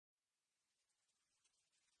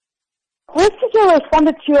Hospital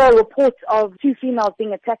responded to a report of two females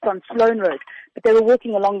being attacked on Sloane Road, but they were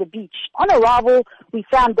walking along the beach. On arrival, we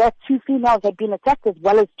found that two females had been attacked as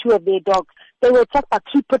well as two of their dogs. They were attacked by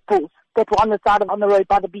two pitbulls that were on the road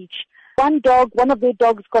by the beach. One of their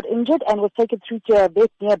dogs got injured and was taken through to a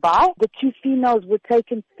vet nearby. The two females were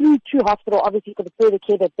taken through to hospital, obviously for the further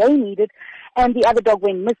care that they needed, and the other dog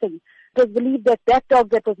went missing. It was believed that that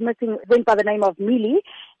dog that was missing went by the name of Millie,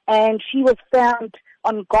 and she was found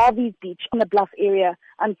on Garvey's Beach in the Bluff area.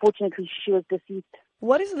 Unfortunately, she was deceased.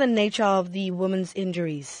 What is the nature of the woman's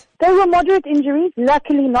injuries? They were moderate injuries,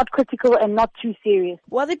 luckily not critical and not too serious.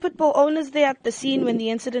 Were the pit bull owners there at the scene when the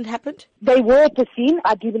incident happened? They were at the scene,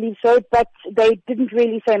 I do believe so, but they didn't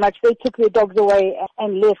really say much. They took their dogs away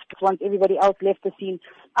and left once everybody else left the scene.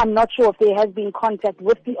 I'm not sure if there has been contact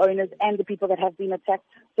with the owners and the people that have been attacked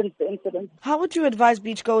since the incident. How would you advise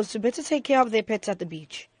beachgoers to better take care of their pets at the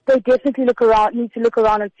beach? They definitely need to look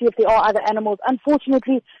around and see if there are other animals.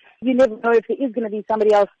 Unfortunately, you never know if there is going to be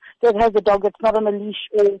somebody else that has a dog that's not on a leash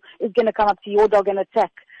or is going to come up to your dog and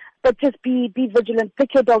attack. But just be vigilant,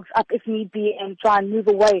 pick your dogs up if need be, and try and move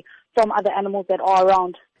away from other animals that are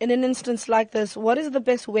around. In an instance like this, what is the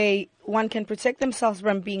best way one can protect themselves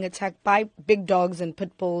from being attacked by big dogs and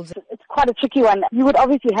pit bulls? It's quite a tricky one. You would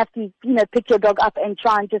obviously have to, pick your dog up and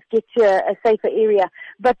try and just get to a safer area.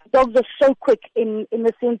 But dogs are so quick in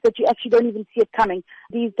the sense that you actually don't even see it coming.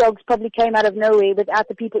 These dogs probably came out of nowhere without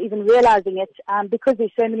the people even realizing it, because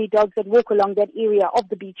there's so many dogs that walk along that area of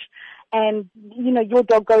the beach. And, your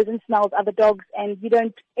dog goes and smells other dogs and you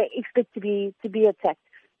don't expect to be attacked.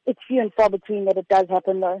 It's few and far between that it does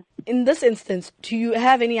happen, though. In this instance, do you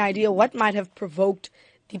have any idea what might have provoked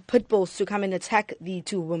the pit bulls to come and attack the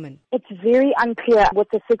two women? It's very unclear what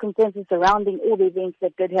the circumstances surrounding all the events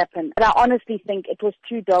that did happen. But I honestly think it was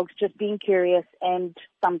two dogs just being curious and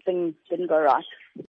something didn't go right.